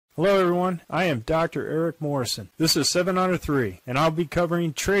Hello everyone, I am Dr. Eric Morrison. This is 7 Under 3, and I'll be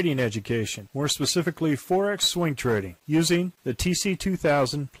covering trading education, more specifically Forex swing trading, using the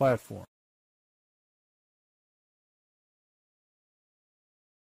TC2000 platform.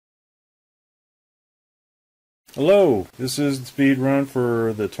 Hello, this is the speed run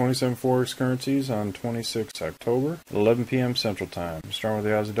for the 27 Forex currencies on 26 October at 11 p.m. Central Time. Starting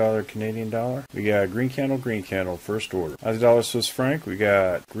with the Aussie dollar, Canadian dollar. We got green candle, first order. Aussie dollar, Swiss franc, we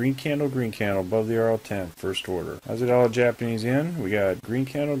got green candle above the RL10, first order. Aussie dollar, Japanese yen, we got green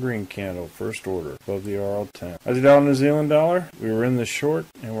candle, first order, above the RL10. Aussie dollar, New Zealand dollar, we were in this short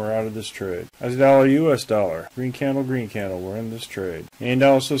and we're out of this trade. Aussie dollar, US dollar, green candle, we're in this trade. Canadian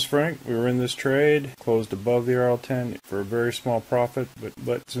dollar, Swiss franc, we were in this trade, closed above the RL10 for a very small profit,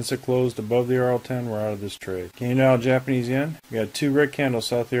 but since it closed above the RL10, we're out of this trade. Canadian dollar, Japanese yen, we got two red candles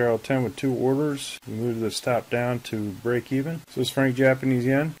south of the RL10 with two orders. We moved the stop down to break even. Swiss franc, Japanese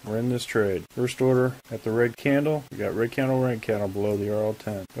yen, we're in this trade. First order at the red candle, we got red candle below the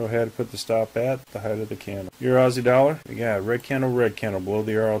RL10. Go ahead and put the stop at the height of the candle. Euro Aussie dollar, we got red candle below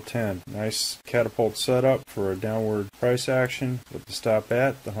the RL10. Nice catapult setup for a downward price action with the stop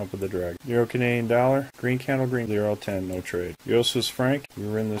at the hump of the dragon. Euro Canadian dollar, green candle, the RL10, no trade. Euro Swiss franc, we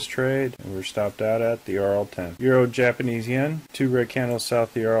were in this trade and we're stopped out at the RL10. Euro Japanese yen, two red candles south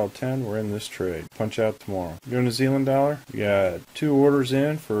of the RL10, we're in this trade. Punch out tomorrow. Euro New Zealand dollar, we got two orders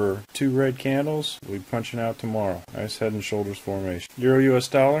in for two red candles. We'll be punching out tomorrow. Nice head and shoulders formation. Euro US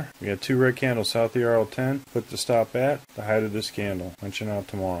dollar, we got two red candles south of the RL10. Put the stop at the height of this candle. Punching out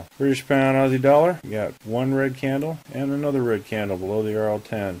tomorrow. British pound Aussie dollar, we got one red candle and another red candle below the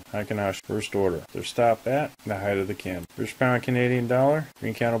RL10. Hakenash, first order. Their stop at the height of the candle. British pound Canadian dollar,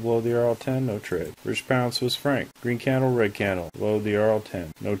 green candle below the RL10, no trade. British pound Swiss franc, green candle, red candle below the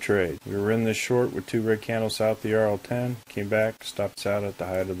RL10, no trade. We were in this short with two red candles south of the RL10, came back, stopped us out at the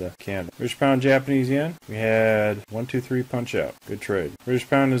height of the candle. British pound Japanese yen, we had 1, 2, 3 punch out, good trade. British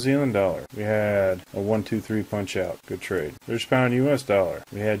pound New Zealand dollar, we had a 1, 2, 3 punch out, good trade. British pound US dollar,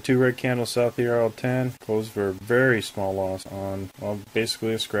 we had two red candles south of the RL10, closed for a very small loss on, well,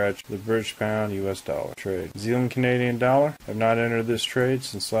 basically a scratch, the British pound US dollar trade. New Zealand Canadian dollar, have not entered this trade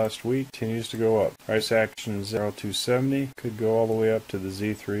since last week, continues to go up. Price action 0.270, could go all the way up to the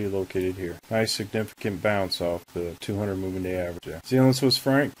Z3 located here. Nice significant bounce off the 200 moving day average there. New Zealand Swiss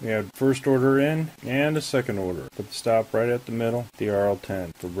franc, we had first order in and a second order. Put the stop right at the middle, the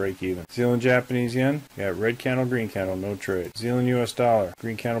RL10 for break even. New Zealand Japanese yen, we got red candle, green candle, no trade. New Zealand US dollar,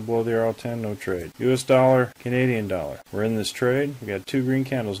 green candle below the RL10, no trade. US dollar, Canadian dollar, we're in this trade. We got two green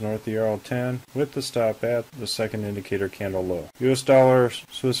candles north of the RL10 with the stop at the second indicator candle low. US dollar,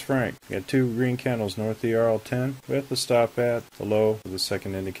 Swiss franc, we got two green candles north of the RL10 with the stop at the low of the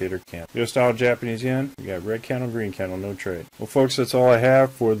second indicator candle. US dollar, Japanese yen, we got red candle, green candle, no trade. Well folks, that's all I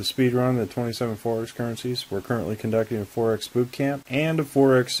have for the speed run of the 27 Forex currencies. We're currently conducting a Forex boot camp and a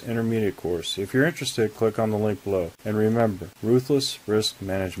Forex intermediate course. If you're interested, click on the link below. And remember, ruthless risk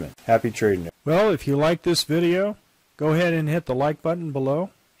management. Happy trading. Well, if you like this video, go ahead and hit the like button below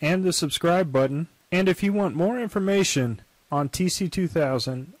and the subscribe button. And if you want more information on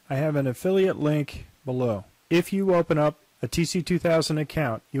TC2000, I have an affiliate link below. If you open up a TC2000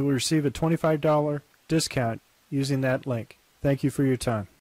 account, you will receive a $25 discount using that link. Thank you for your time.